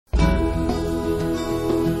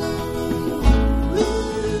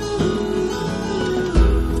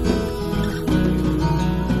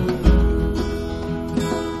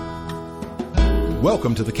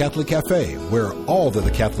Welcome to the Catholic Cafe, where all that the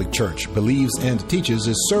Catholic Church believes and teaches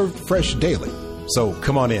is served fresh daily. So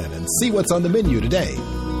come on in and see what's on the menu today.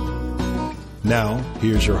 Now,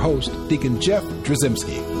 here's your host, Deacon Jeff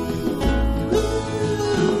Drzymski.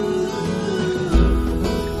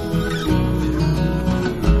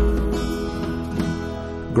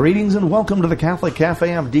 Greetings and welcome to the Catholic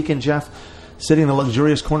Cafe. I'm Deacon Jeff, sitting in the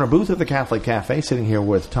luxurious corner booth of the Catholic Cafe, sitting here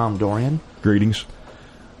with Tom Dorian. Greetings.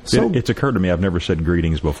 So, it's occurred to me I've never said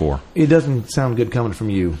greetings before. It doesn't sound good coming from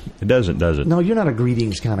you. It doesn't, does it? No, you're not a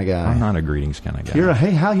greetings kind of guy. I'm not a greetings kind of guy. You're a, hey,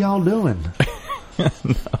 how y'all doing? No.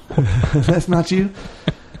 That's not you?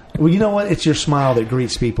 Well, you know what? It's your smile that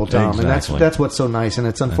greets people, Tom. Exactly. And that's what's so nice. And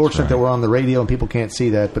it's unfortunate that we're on the radio and people can't see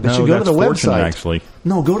that. But they should go to the website. Actually.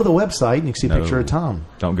 No, go to the website and you can see a picture of Tom.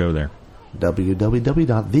 Don't go there.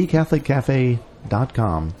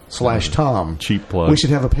 www.thecatholiccafe.com/Tom. Cheap plug. We should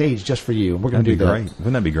have a page just for you. We're going to do that. Great.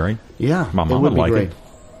 Wouldn't that be great? Yeah. My mom would like it.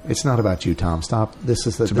 It's not about you, Tom. Stop. It's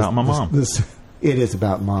about my mom. It is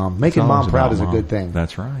about mom. Making mom proud is a good thing.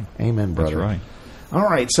 That's right. Amen, brother. That's right. All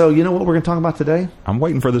right. So you know what we're going to talk about today? I'm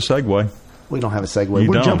waiting for the segue. We don't have a segue.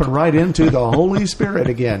 We're jumping right into the Holy Spirit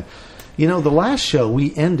again. You know, the last show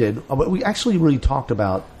we ended, we actually really talked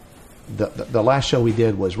about, the last show we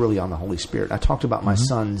did was really on the Holy Spirit. I talked about my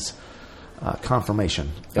son's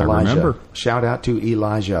confirmation, Elijah. I remember. Shout out to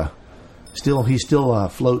Elijah. He's still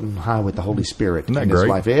floating high with the Holy Spirit in his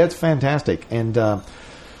life. Yeah, it's fantastic. And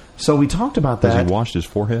so we talked about that. Has he washed his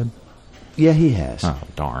forehead? Yeah, he has. Oh,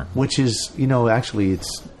 darn. Which is, actually,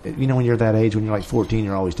 it's, when you're that age, when you're like 14,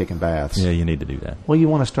 you're always taking baths. Yeah, you need to do that. Well, you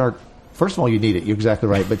want to start, first of all, you need it. You're exactly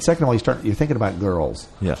right. But second of all, you're thinking about girls.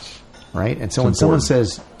 Yes. Right? And so when someone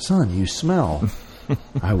says, son, you smell.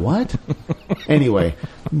 I what? Anyway,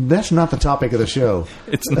 that's not the topic of the show.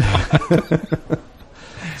 It's not.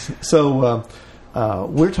 So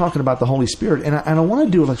we're talking about the Holy Spirit. And I want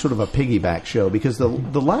to do like sort of a piggyback show because the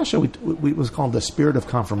last show we was called The Spirit of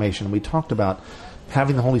Confirmation. We talked about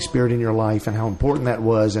having the Holy Spirit in your life and how important that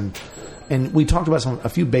was. And we talked about a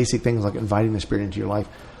few basic things like inviting the Spirit into your life.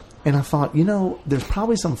 And I thought, there's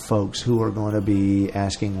probably some folks who are going to be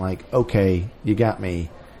asking, like, okay, you got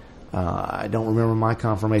me. I don't remember my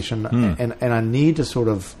confirmation. And I need to sort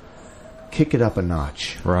of kick it up a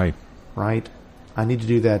notch. Right. Right? I need to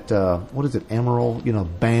do that, what is it, Emerald?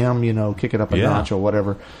 Bam, kick it up a notch or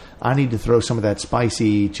whatever. I need to throw some of that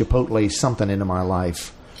spicy Chipotle something into my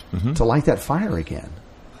life to light that fire again.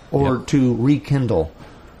 Or to rekindle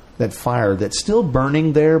that fire that's still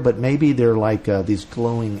burning there, but maybe they're like these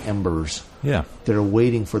glowing embers that are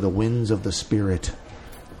waiting for the winds of the Spirit,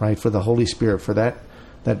 right? For the Holy Spirit, for that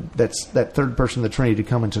third person of the Trinity to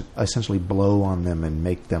come and to essentially blow on them and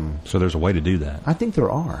make them. So there's a way to do that. I think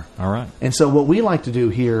there are. All right. And so what we like to do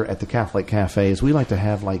here at the Catholic Cafe is we like to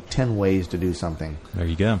have like 10 ways to do something. There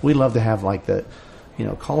you go. We love to have like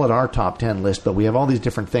call it our top 10 list, but we have all these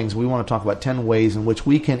different things. We want to talk about 10 ways in which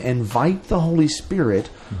we can invite the Holy Spirit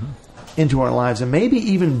into our lives and maybe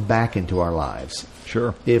even back into our lives.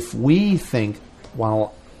 Sure. If we think,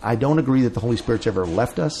 while I don't agree that the Holy Spirit's ever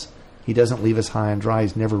left us, He doesn't leave us high and dry.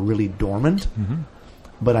 He's never really dormant.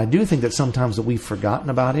 But I do think that sometimes that we've forgotten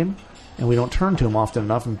about Him and we don't turn to Him often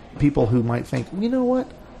enough. And people who might think, you know what?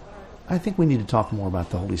 I think we need to talk more about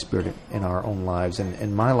the Holy Spirit in our own lives. And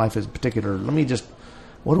in my life in particular,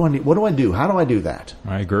 what do I need? What do I do? How do I do that?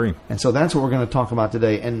 I agree. And so that's what we're going to talk about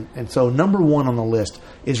today. And so number one on the list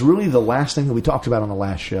is really the last thing that we talked about on the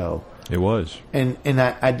last show. It was. And maybe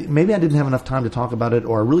I didn't have enough time to talk about it,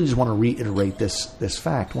 or I really just want to reiterate this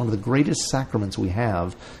fact. One of the greatest sacraments we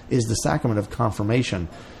have is the sacrament of confirmation.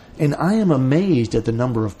 And I am amazed at the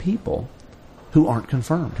number of people who aren't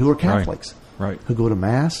confirmed, who are Catholics, right. who go to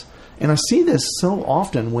Mass. And I see this so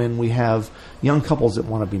often when we have young couples that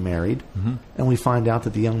want to be married, and we find out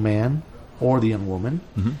that the young man or the young woman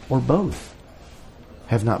or both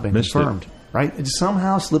have not been confirmed. Right? It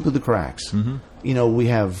somehow slipped through the cracks. We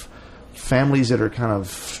have families that are kind of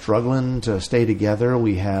struggling to stay together.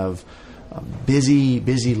 We have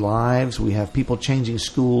busy lives. We have people changing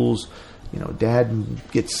schools. Dad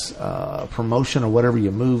gets a promotion or whatever, you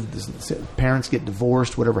move. Parents get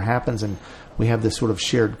divorced, whatever happens, and we have this sort of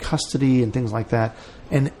shared custody and things like that.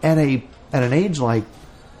 And at an age like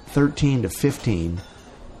 13 to 15,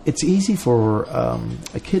 it's easy for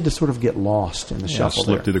a kid to sort of get lost in the shuffle,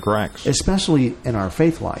 slip through the cracks, especially in our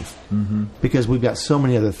faith life, because we've got so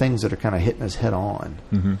many other things that are kind of hitting us head on.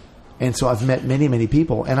 And so I've met many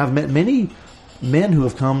people, and I've met many men who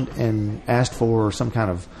have come and asked for some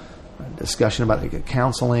kind of discussion about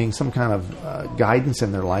counseling, some kind of guidance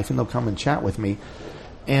in their life, and they'll come and chat with me.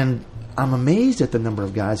 And I'm amazed at the number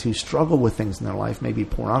of guys who struggle with things in their life, maybe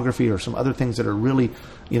pornography or some other things that are really,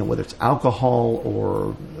 whether it's alcohol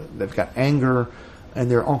or they've got anger,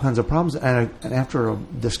 and there are all kinds of problems. And after a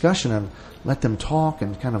discussion and let them talk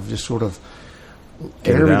and kind of just sort of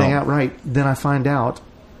get everything out right, then I find out,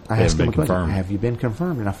 I ask them a question, have you been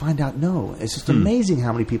confirmed? And I find out, no. It's just amazing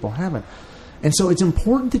how many people haven't. And so it's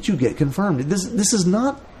important that you get confirmed. This is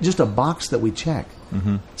not just a box that we check.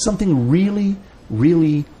 Mm-hmm. Something really,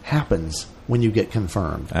 really happens when you get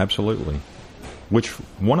confirmed. Absolutely. Which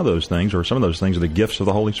one of those things, or some of those things, are the gifts of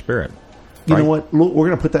the Holy Spirit? You know what? We're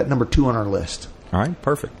going to put that number 2 on our list. All right,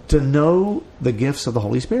 perfect. To know the gifts of the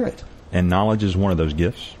Holy Spirit. And knowledge is one of those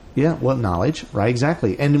gifts? Yeah, well, knowledge, right,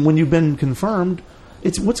 exactly. And when you've been confirmed,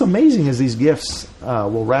 what's amazing is these gifts,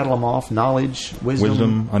 we'll rattle them off: knowledge,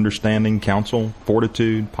 wisdom, understanding, counsel,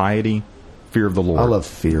 fortitude, piety, fear of the Lord. I love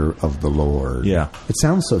fear of the Lord. Yeah. It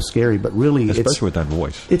sounds so scary, but really, especially with that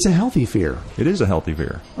voice. It's a healthy fear. It is a healthy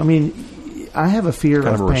fear. I mean, I have a fear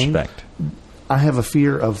of pain. Respect. I have a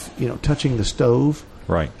fear of, touching the stove.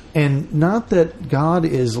 Right. And not that God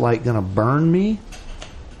is like going to burn me,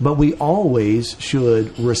 but we always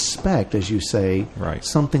should respect, as you say,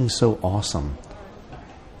 something so awesome.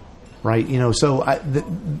 Right, so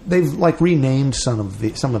they've like renamed some of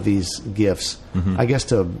these gifts, I guess,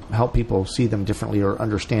 to help people see them differently or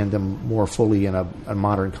understand them more fully in a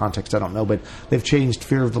modern context. I don't know, but they've changed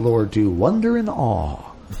fear of the Lord to wonder and awe,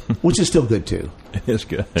 which is still good too. It is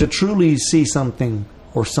good to truly see something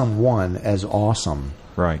or someone as awesome.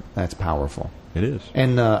 Right, that's powerful. It is,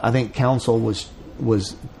 and I think counsel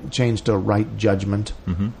was changed to right judgment.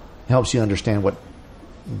 Mm-hmm. Helps you understand what.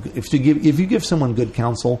 If you give someone good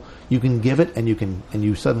counsel, you can give it, and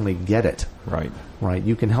you suddenly get it. Right.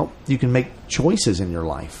 You can make choices in your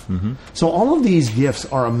life. Mm-hmm. So all of these gifts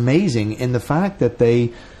are amazing in the fact that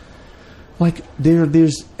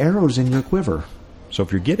there's arrows in your quiver. So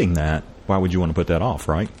if you're getting that, why would you want to put that off?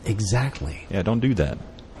 Right. Exactly. Yeah. Don't do that.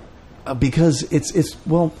 Because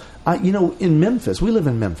in Memphis, we live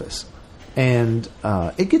in Memphis, and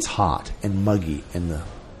it gets hot and muggy in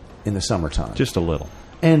the summertime. Just a little.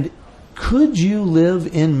 And could you live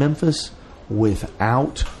in Memphis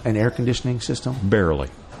without an air conditioning system? Barely.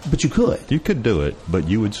 But you could. You could do it, but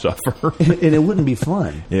you would suffer. And it wouldn't be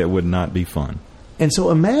fun. It would not be fun. And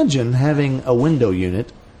so imagine having a window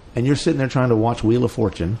unit, and you're sitting there trying to watch Wheel of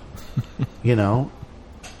Fortune.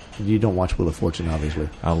 You don't watch Wheel of Fortune, obviously.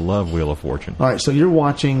 I love Wheel of Fortune. All right, so you're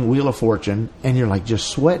watching Wheel of Fortune, and you're like just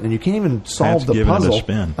sweating, and you can't even solve the puzzle. It a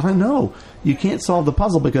spin. I know. You can't solve the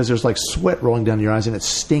puzzle because there's like sweat rolling down your eyes, and it's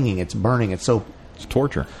stinging, it's burning, it's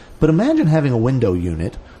torture. But imagine having a window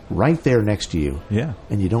unit right there next to you. Yeah.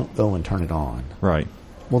 And you don't go and turn it on. Right.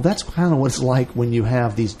 Well, that's kind of what it's like when you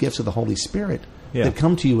have these gifts of the Holy Spirit that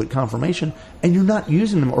come to you at confirmation, and you're not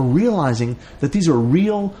using them or realizing that these are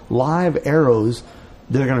real live arrows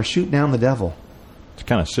that are going to shoot down the devil. It's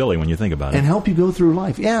kind of silly when you think about it. And help you go through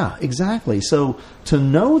life. Yeah, exactly. So to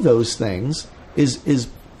know those things is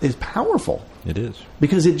powerful. It is.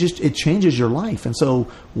 Because it changes your life. And so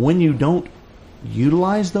when you don't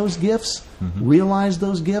utilize those gifts, realize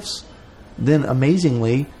those gifts, then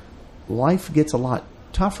amazingly, life gets a lot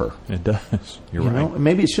tougher. It does. You're right.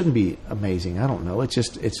 Maybe it shouldn't be amazing. I don't know. It's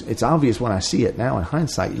just it's obvious when I see it now in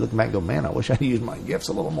hindsight. You look back and go, man, I wish I'd used my gifts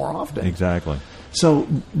a little more often. Exactly. So,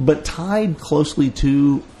 but tied closely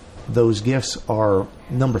to those gifts are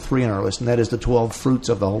number 3 on our list, and that is the 12 fruits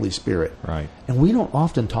of the Holy Spirit. Right. And we don't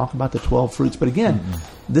often talk about the 12 fruits, but again,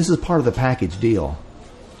 this is part of the package deal.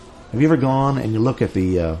 Have you ever gone and you look at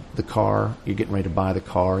the car, you're getting ready to buy the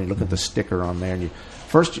car, and you look at the sticker on there, and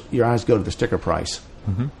first your eyes go to the sticker price.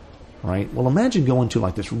 Mm-hmm. Right? Well, imagine going to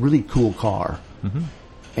like this really cool car,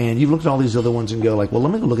 and you've looked at all these other ones and go like, well,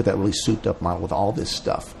 let me go look at that really souped up model with all this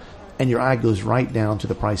stuff. And your eye goes right down to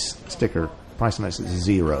the price sticker. Price on it says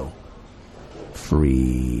 0.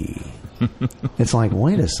 Free. It's like,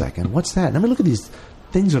 wait a second, what's that? Let me look at these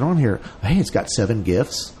things that are on here. Hey, it's got 7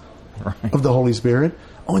 gifts of the Holy Spirit.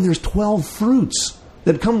 Oh, and there's 12 fruits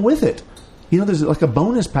that come with it. There's like a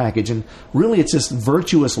bonus package, and really it's this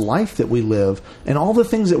virtuous life that we live, and all the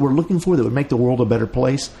things that we're looking for that would make the world a better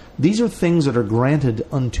place, these are things that are granted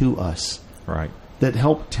unto us. Right. That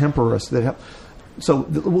help temper us, that help. So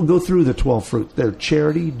we'll go through the 12 fruits. They're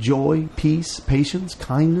charity, joy, peace, patience,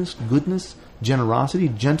 kindness, goodness, generosity,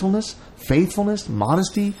 gentleness, faithfulness,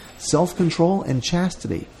 modesty, self-control, and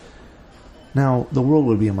chastity. Now, the world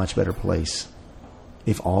would be a much better place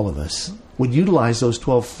if all of us would utilize those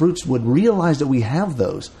 12 fruits, would realize that we have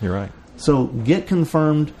those. You're right. So get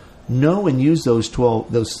confirmed, know and use those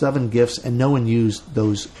 7 gifts, and know and use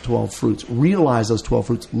those 12 fruits. Realize those 12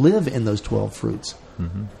 fruits. Live in those 12 fruits.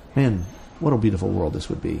 Man, what a beautiful world this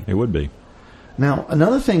would be. It would be. Now,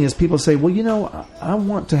 another thing is people say, well, I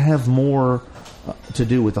want to have more to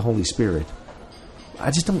do with the Holy Spirit.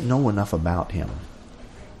 I just don't know enough about Him.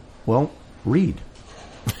 Well, read.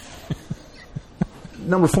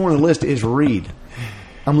 Number 4 on the list is read.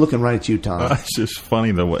 I'm looking right at you, Tom. It's just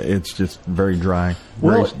funny the way it's just very dry,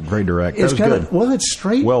 very direct. That was good. Well, it's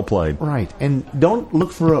straight. Well played. Right. And don't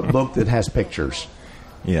look for a book that has pictures.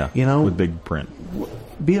 Yeah. With big print.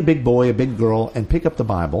 Be a big boy, a big girl, and pick up the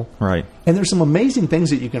Bible. Right. And there's some amazing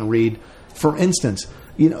things that you can read. For instance,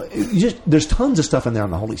 there's tons of stuff in there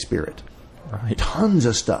on the Holy Spirit. Right. Tons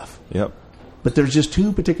of stuff. Yep. But there's just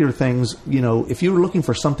 2 particular things. If you were looking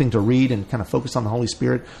for something to read and kind of focus on the Holy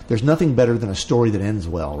Spirit, there's nothing better than a story that ends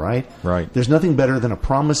well, right? Right. There's nothing better than a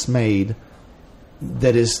promise made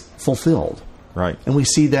that is fulfilled. Right. And we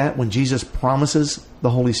see that when Jesus promises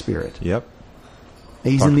the Holy Spirit. Yep.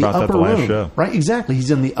 He's in the upper room. Show. Right, exactly.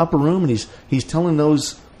 He's in the upper room, and he's telling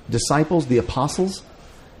those disciples, the apostles,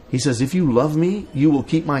 he says, if you love me, you will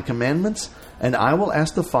keep my commandments, and I will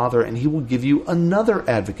ask the Father, and He will give you another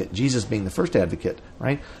advocate. Jesus being the first advocate,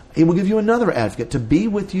 right? He will give you another advocate to be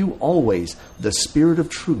with you always, the Spirit of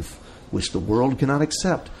truth, which the world cannot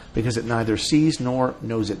accept, because it neither sees nor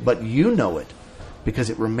knows it. But you know it, because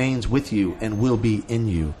it remains with you and will be in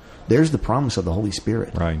you. There's the promise of the Holy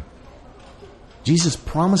Spirit. Right. Jesus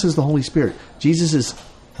promises the Holy Spirit. Jesus is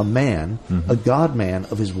a man, a God-man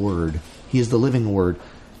of His Word. He is the living Word.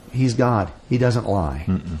 He's God. He doesn't lie.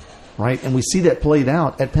 Right? And we see that played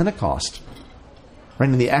out at Pentecost. Right?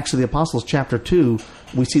 In the Acts of the Apostles, chapter 2,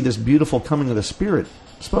 we see this beautiful coming of the Spirit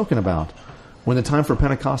spoken about. When the time for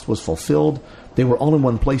Pentecost was fulfilled, they were all in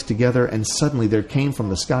one place together, and suddenly there came from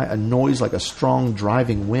the sky a noise like a strong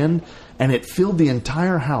driving wind, and it filled the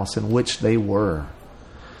entire house in which they were.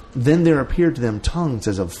 Then there appeared to them tongues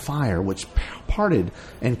as of fire, which parted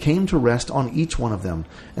and came to rest on each one of them.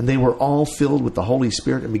 And they were all filled with the Holy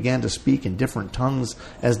Spirit and began to speak in different tongues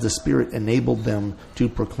as the Spirit enabled them to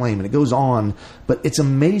proclaim. And it goes on, but it's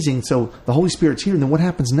amazing. So the Holy Spirit's here, and then what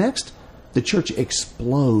happens next? The church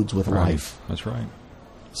explodes with life. That's right.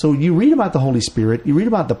 So you read about the Holy Spirit. You read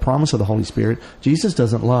about the promise of the Holy Spirit. Jesus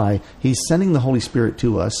doesn't lie. He's sending the Holy Spirit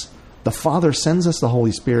to us. The Father sends us the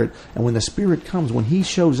Holy Spirit, and when the Spirit comes, when He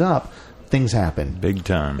shows up, things happen. Big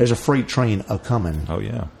time. There's a freight train a-coming. Oh,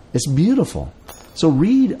 yeah. It's beautiful. So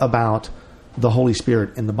read about the Holy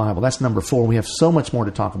Spirit in the Bible. That's number 4. We have so much more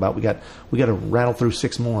to talk about. We got to rattle through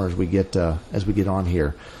 6 more as we get on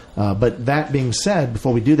here. But that being said,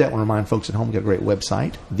 before we do that, I want to remind folks at home, we've got a great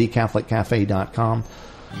website, thecatholiccafe.com.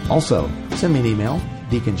 Also, send me an email,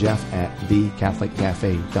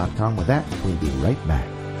 deaconjeff@thecatholiccafe.com. With that, we'll be right back.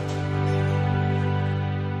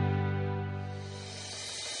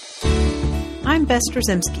 I'm Bess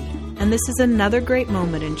Drzymski, and this is another great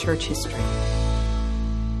moment in church history.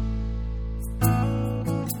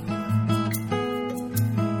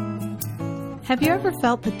 Have you ever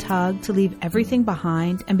felt the tug to leave everything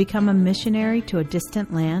behind and become a missionary to a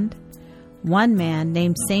distant land? One man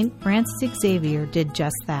named St. Francis Xavier did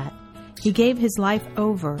just that. He gave his life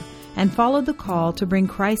over and followed the call to bring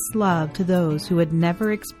Christ's love to those who had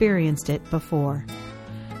never experienced it before.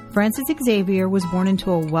 Francis Xavier was born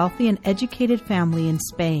into a wealthy and educated family in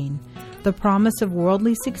Spain. The promise of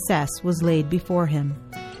worldly success was laid before him.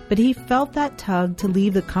 But he felt that tug to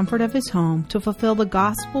leave the comfort of his home to fulfill the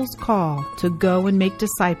gospel's call to go and make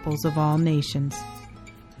disciples of all nations.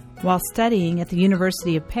 While studying at the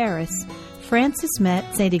University of Paris, Francis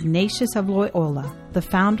met St. Ignatius of Loyola, the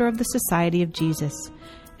founder of the Society of Jesus,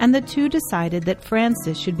 and the two decided that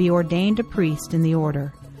Francis should be ordained a priest in the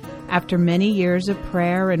order. After many years of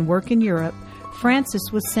prayer and work in Europe, Francis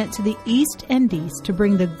was sent to the East Indies to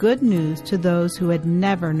bring the good news to those who had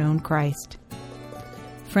never known Christ.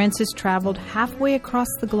 Francis traveled halfway across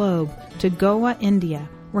the globe to Goa, India,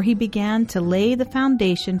 where he began to lay the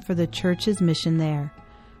foundation for the church's mission there.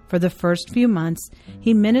 For the first few months,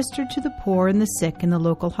 he ministered to the poor and the sick in the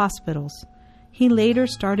local hospitals. He later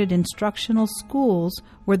started instructional schools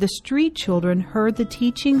where the street children heard the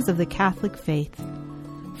teachings of the Catholic faith.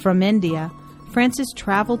 From India, Francis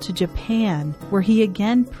traveled to Japan, where he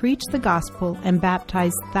again preached the gospel and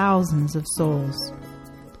baptized thousands of souls.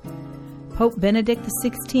 Pope Benedict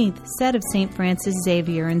XVI said of St. Francis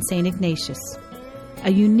Xavier and St. Ignatius,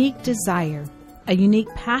 "A unique desire, a unique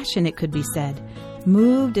passion, it could be said,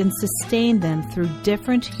 moved and sustained them through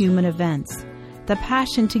different human events. The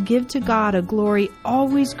passion to give to God a glory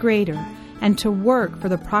always greater and to work for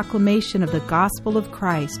the proclamation of the gospel of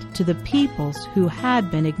Christ to the peoples who had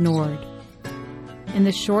been ignored." In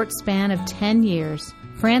the short span of 10 years,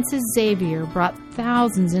 Francis Xavier brought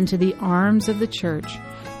thousands into the arms of the church.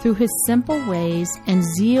 Through his simple ways and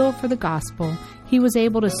zeal for the gospel, he was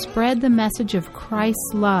able to spread the message of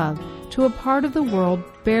Christ's love to a part of the world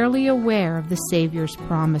barely aware of the Savior's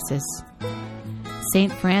promises.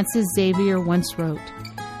 St. Francis Xavier once wrote,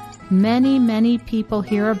 "Many, many people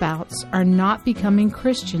hereabouts are not becoming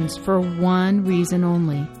Christians for one reason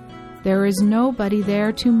only. There is nobody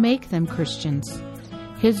there to make them Christians."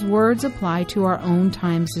 His words apply to our own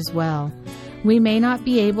times as well. We may not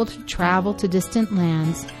be able to travel to distant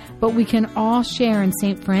lands, but we can all share in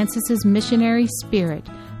St. Francis's missionary spirit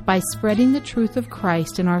by spreading the truth of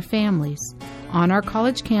Christ in our families, on our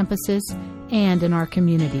college campuses, and in our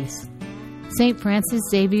communities. St. Francis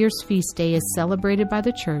Xavier's feast day is celebrated by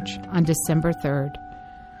the Church on December 3rd.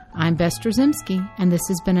 I'm Bess Drzymski, and this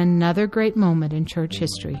has been another great moment in church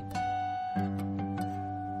history.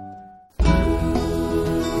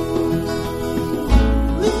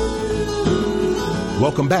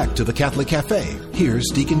 Welcome back to the Catholic Cafe. Here's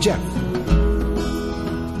Deacon Jeff.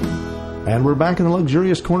 And we're back in the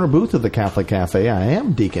luxurious corner booth of the Catholic Cafe. I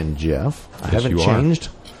am Deacon Jeff. I haven't changed.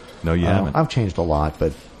 No, you haven't. I've changed a lot,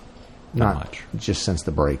 but not much. Just since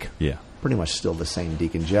the break. Yeah. Pretty much still the same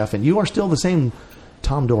Deacon Jeff. And you are still the same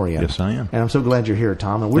Tom Dorian. Yes, I am. And I'm so glad you're here,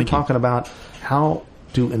 Tom. And we're Thank you. talking about how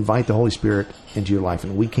to invite the Holy Spirit into your life.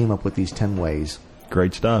 And we came up with these 10 ways.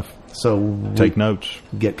 Great stuff. So Take notes.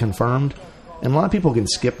 Get confirmed. And a lot of people can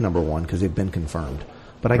skip number 1 because they've been confirmed.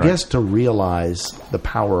 But I Right. guess to realize the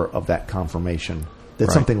power of that confirmation, that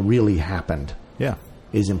Right. something really happened, Yeah.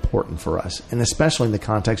 is important for us. And especially in the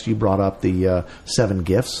context you brought up the 7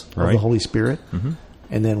 gifts of Right. the Holy Spirit. Mm-hmm.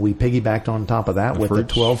 And then we piggybacked on top of that with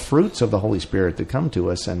fruits. the 12 fruits of the Holy Spirit that come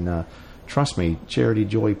to us. And trust me, charity,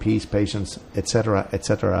 joy, peace, patience, etc.,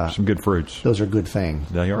 etc. Some good fruits. Those are good things.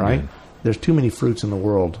 They are right? good. There's too many fruits in the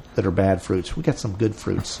world that are bad fruits. We got some good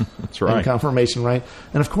fruits. That's right. In confirmation, right?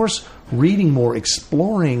 And of course, reading more,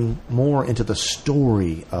 exploring more into the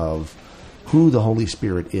story of who the Holy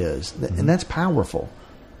Spirit is. Mm-hmm. And that's powerful.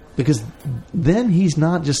 Because then he's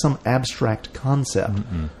not just some abstract concept.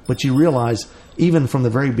 Mm-mm. But you realize, even from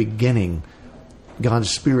the very beginning,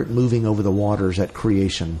 God's Spirit moving over the waters at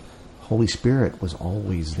creation, Holy Spirit was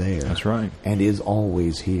always there. That's right. And is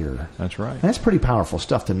always here. That's right. That's pretty powerful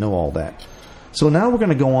stuff to know all that. So now we're going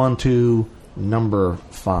to go on to number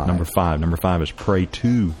 5. Number 5. Number 5 is pray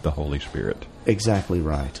to the Holy Spirit. Exactly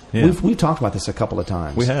right. Yeah. We've talked about this a couple of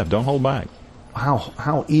times. We have. Don't hold back.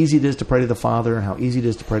 How easy it is to pray to the Father and how easy it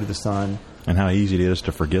is to pray to the Son. And how easy it is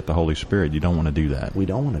to forget the Holy Spirit. You don't want to do that. We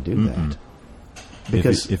don't want to do Mm-mm. that.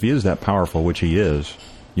 Because if he is that powerful, which he is,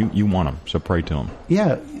 you want him. So pray to him.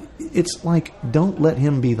 Yeah, it's like, don't let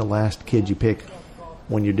him be the last kid you pick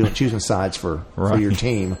when you're choosing sides for your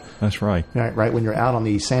team. That's right. Right, when you're out on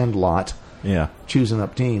the sand lot, Yeah. choosing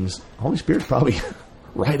up teams. Holy Spirit's probably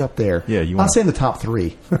right up there. Yeah, I'll say in the top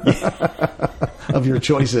 3 of your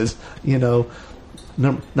choices. You know,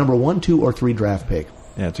 number 1, 2, or 3 draft pick.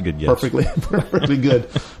 Yeah, it's a good guess. Perfectly good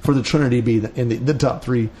for the Trinity to be in the top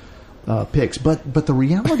 3 picks. But the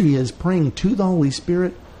reality is, praying to the Holy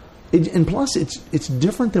Spirit, and plus it's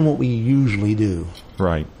different than what we usually do.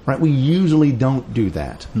 Right. Right? We usually don't do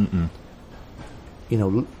that. Mm-mm. You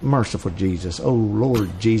know, merciful Jesus. Oh,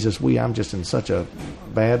 Lord Jesus, I'm just in such a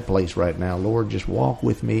bad place right now. Lord, just walk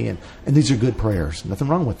with me. And these are good prayers. Nothing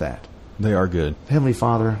wrong with that. They are good. Heavenly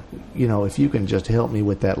Father, you know, if you can just help me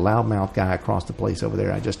with that loudmouth guy across the place over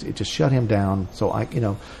there, just shut him down. So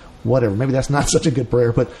whatever. Maybe that's not such a good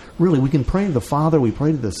prayer, but really, we can pray to the Father. We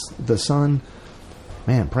pray to the Son.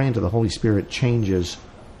 Man, praying to the Holy Spirit changes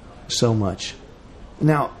so much.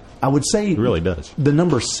 Now, I would say It really does. the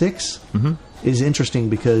number 6 Mm-hmm. is interesting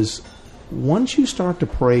because once you start to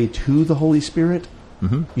pray to the Holy Spirit,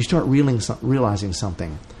 Mm-hmm. you start realizing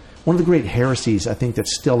something. One of the great heresies, I think,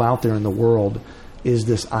 that's still out there in the world is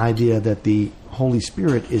this idea that the Holy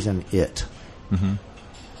Spirit is an it. Mm-hmm.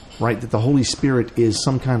 Right? That the Holy Spirit is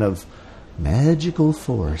some kind of magical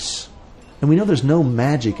force. And we know there's no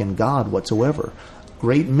magic in God whatsoever.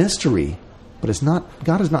 Great mystery, but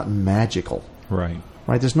God is not magical. Right.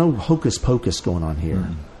 Right? There's no hocus pocus going on here.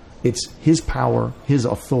 Mm. It's His power, His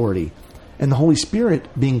authority. And the Holy Spirit,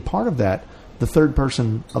 being part of that, the third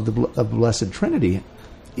person of the Blessed Trinity,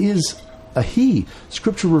 is a He.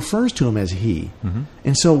 Scripture refers to Him as He. Mm-hmm.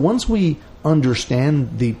 And so once we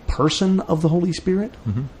understand the person of the Holy Spirit,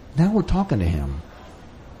 mm-hmm. now we're talking to Him.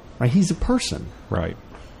 Right? He's a person. Right.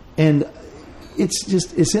 And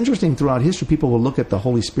it's interesting throughout history, people will look at the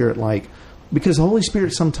Holy Spirit because the Holy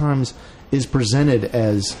Spirit sometimes is presented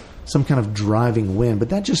as some kind of driving wind, but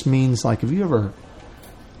that just means, have you ever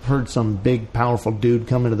heard some big, powerful dude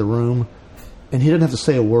come into the room and he doesn't have to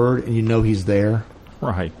say a word, and you know he's there.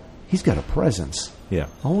 Right. He's got a presence. Yeah.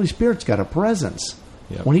 The Holy Spirit's got a presence.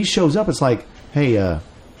 Yep. When he shows up, it's like, hey,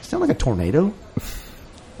 sound like a tornado?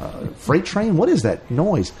 Freight train? What is that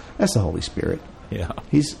noise? That's the Holy Spirit. Yeah.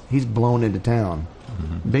 He's blown into town.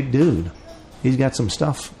 Big dude. He's got some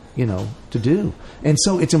stuff, to do. And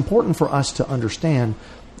so it's important for us to understand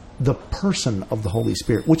the person of the Holy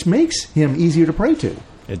Spirit, which makes him easier to pray to.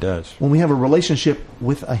 It does. When we have a relationship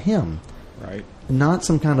with a him. Right. Not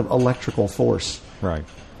some kind of electrical force. Right.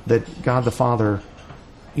 That God the Father,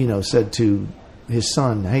 said to his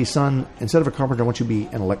son, hey, son, instead of a carpenter, I want you to be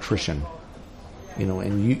an electrician.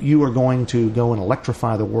 And you are going to go and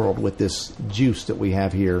electrify the world with this juice that we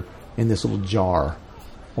have here in this little jar.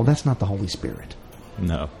 Well, that's not the Holy Spirit.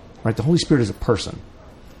 No. Right? The Holy Spirit is a person.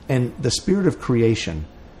 And the Spirit of creation,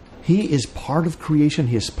 he is part of creation.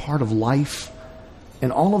 He is part of life.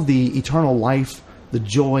 And all of the eternal life, the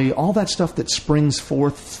joy, all that stuff that springs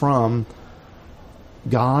forth from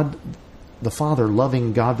God the Father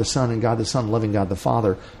loving God the Son and God the Son loving God the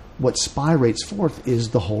Father, what spirates forth is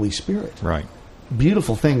the Holy Spirit. Right.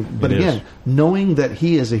 Beautiful thing. But again, knowing that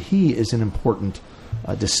he is a he is an important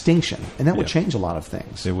distinction. And that will change a lot of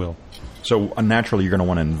things. It will. So naturally, you're going to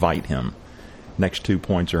want to invite him. Next 2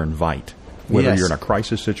 points are invite. Whether you're in a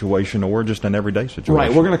crisis situation or just an everyday situation. Right.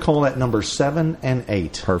 We're going to call that number 7 and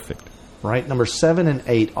 8. Perfect. Right. Number 7 and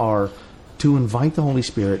 8 are to invite the Holy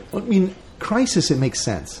Spirit. I mean, crisis, it makes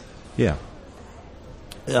sense. Yeah.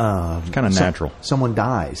 It's kind of natural. Someone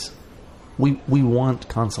dies. We want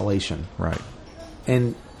consolation. Right.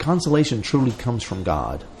 And consolation truly comes from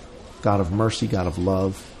God. God of mercy, God of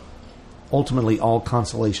love. Ultimately, all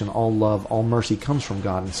consolation, all love, all mercy comes from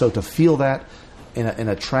God. And so to feel that in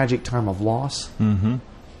a tragic time of loss,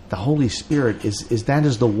 the Holy Spirit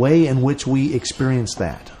is the way in which we experience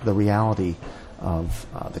that, the reality of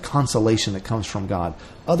the consolation that comes from God.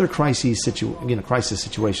 Other crisis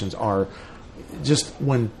situations are just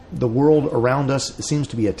when the world around us seems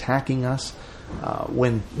to be attacking us,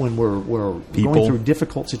 when we're going through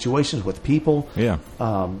difficult situations with people,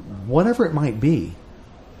 whatever it might be,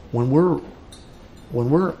 when we're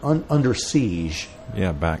under siege.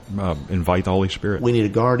 Invite the Holy Spirit. We need a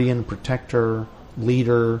guardian, protector,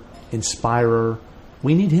 leader, inspirer.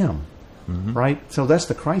 We need him, right? So that's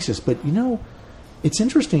the crisis. But it's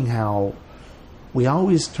interesting how we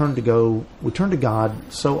always turn to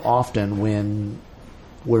God so often when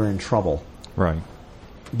we're in trouble. Right.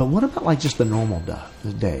 But what about just the normal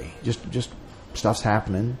day? Just stuff's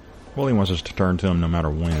happening. Well, he wants us to turn to him no matter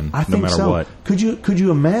when, I think no matter so. what. Could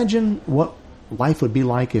you imagine what life would be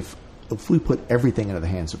like if we put everything into the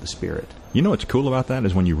hands of the Spirit? You know what's cool about that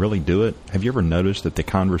is when you really do it, have you ever noticed that the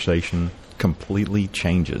conversation completely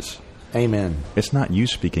changes? Amen. It's not you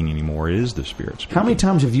speaking anymore. It is the Spirit speaking. How many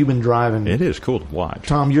times have you been driving? It is cool to watch.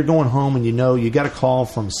 Tom, you're going home and you got a call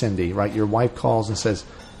from Cindy, right? Your wife calls and says,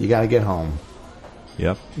 you got to get home.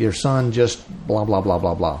 Yep. Your son just blah, blah, blah,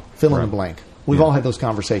 blah, blah. Fill in the blank. We've all had those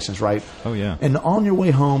conversations, right? Oh, yeah. And on your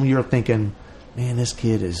way home, you're thinking, man, this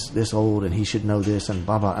kid is this old and he should know this and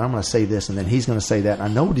blah, blah. And I'm going to say this and then he's going to say that. And I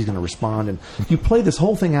know what he's going to respond. And you play this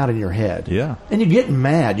whole thing out in your head. Yeah. And you're getting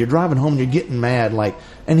mad. You're driving home and you're getting mad.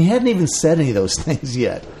 And he hadn't even said any of those things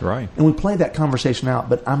yet. Right. And we play that conversation out.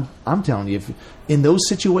 But I'm telling you, if in those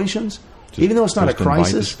situations, even though it's not a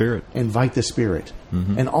crisis, invite the Spirit.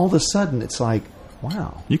 And all of a sudden it's like,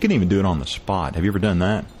 wow. You can even do it on the spot. Have you ever done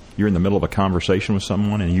that? You're in the middle of a conversation with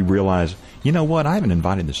someone and you realize, you know what, I haven't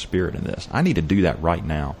invited the Spirit in this. I need to do that right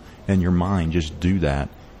now. And your mind just do that,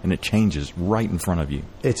 and it changes right in front of you.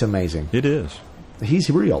 It's amazing. It is. He's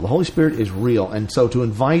real. The Holy Spirit is real. And so to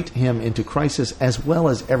invite him into crisis as well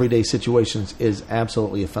as everyday situations is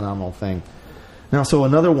absolutely a phenomenal thing. Now, so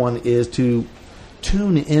another one is to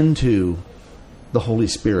tune into the Holy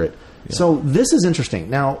Spirit. Yeah. So this is interesting.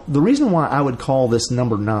 Now, the reason why I would call this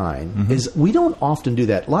number 9 is we don't often do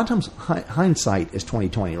that. A lot of times, hindsight is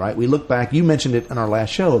 20/20, right? We look back. You mentioned it in our last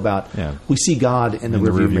show about we see God in the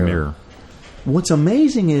rearview mirror. What's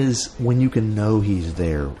amazing is when you can know He's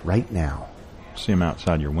there right now. See Him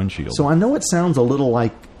outside your windshield. So I know it sounds a little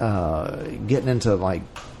like getting into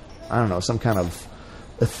some kind of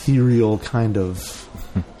ethereal kind of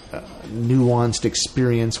nuanced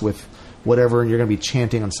experience with whatever, and you're going to be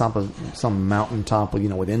chanting on some mountaintop,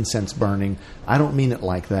 with incense burning. I don't mean it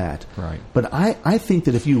like that. Right. But I think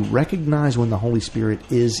that if you recognize when the Holy Spirit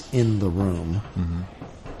is in the room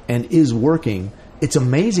and is working, it's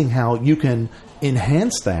amazing how you can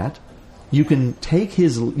enhance that. You can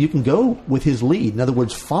you can go with His lead. In other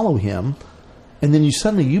words, follow Him, and then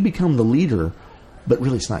you become the leader, but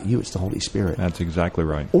really it's not you, it's the Holy Spirit. That's exactly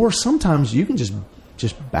right. Or sometimes you can just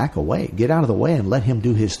just back away. Get out of the way and let him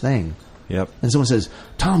do his thing. Yep. And someone says,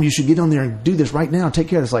 Tom, you should get on there and do this right now. Take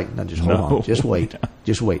care of it. It's like, no, just hold on. Just wait.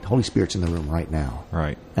 Just wait. Holy Spirit's in the room right now.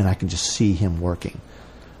 Right. And I can just see him working.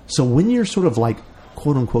 So when you're sort of like,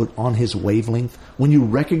 quote unquote, on his wavelength, when you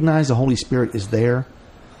recognize the Holy Spirit is there,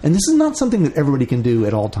 and this is not something that everybody can do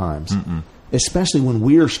at all times, especially when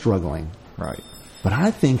we're struggling. Right. But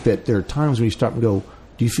I think that there are times when you stop and go,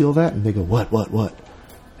 do you feel that? And they go, what?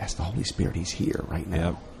 That's the Holy Spirit. He's here right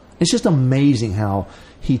now. Yep. It's just amazing how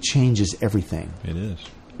he changes everything. It is.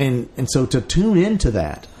 And so to tune into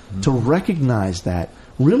that, to recognize that,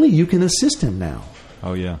 really you can assist him now.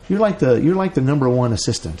 Oh yeah. You're like the number one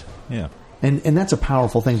assistant. Yeah. And that's a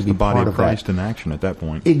powerful thing to be the body part of of Christ that. in action at that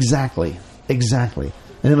point. Exactly. And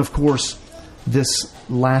then of course, this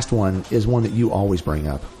last one is one that you always bring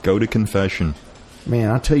up. Go to confession.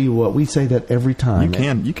 Man, I tell you what, we say that every time.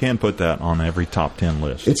 You can put that on every top 10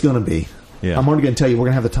 list. It's going to be. Yeah. I'm already going to tell you we're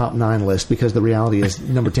going to have the top 9 list, because the reality is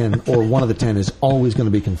number 10 or one of the 10 is always going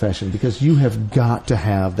to be confession, because you have got to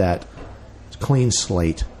have that clean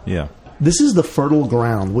slate. Yeah. This is the fertile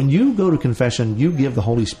ground. When you go to confession, you give the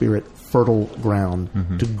Holy Spirit fertile ground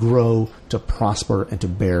to grow, to prosper, and to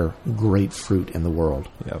bear great fruit in the world.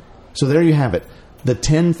 Yep. So there you have it. The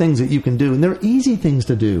 10 things that you can do, and they're easy things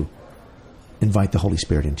to do. Invite the Holy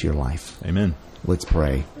Spirit into your life. Amen. Let's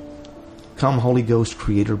pray. Come, Holy Ghost,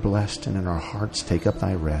 Creator blessed, and in our hearts take up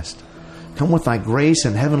thy rest. Come with thy grace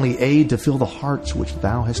and heavenly aid to fill the hearts which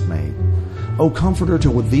thou hast made. O Comforter,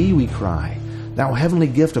 to thee we cry. Thou heavenly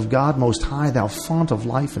gift of God most high, thou font of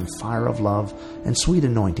life and fire of love, and sweet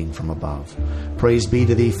anointing from above. Praise be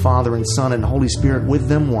to thee, Father and Son and Holy Spirit, with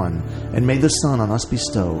them one, and may the Son on us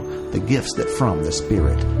bestow the gifts that from the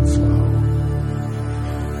Spirit flow.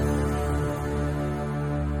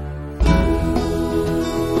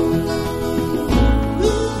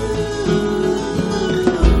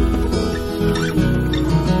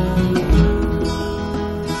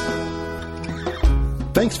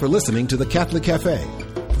 Thanks for listening to The Catholic Cafe.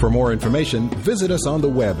 For more information, visit us on the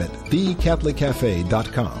web at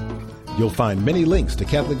thecatholiccafe.com. You'll find many links to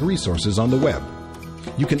Catholic resources on the web.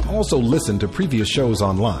 You can also listen to previous shows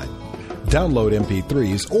online, download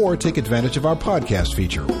MP3s, or take advantage of our podcast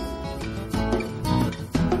feature.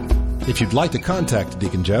 If you'd like to contact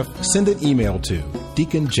Deacon Jeff, send an email to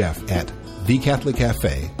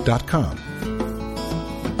deaconjeff@thecatholiccafe.com.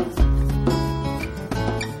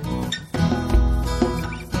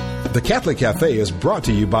 The Catholic Cafe is brought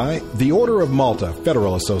to you by the Order of Malta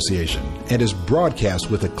Federal Association and is broadcast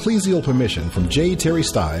with ecclesial permission from J. Terry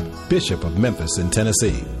Stive, Bishop of Memphis in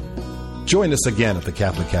Tennessee. Join us again at the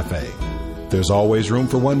Catholic Cafe. There's always room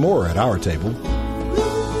for one more at our table.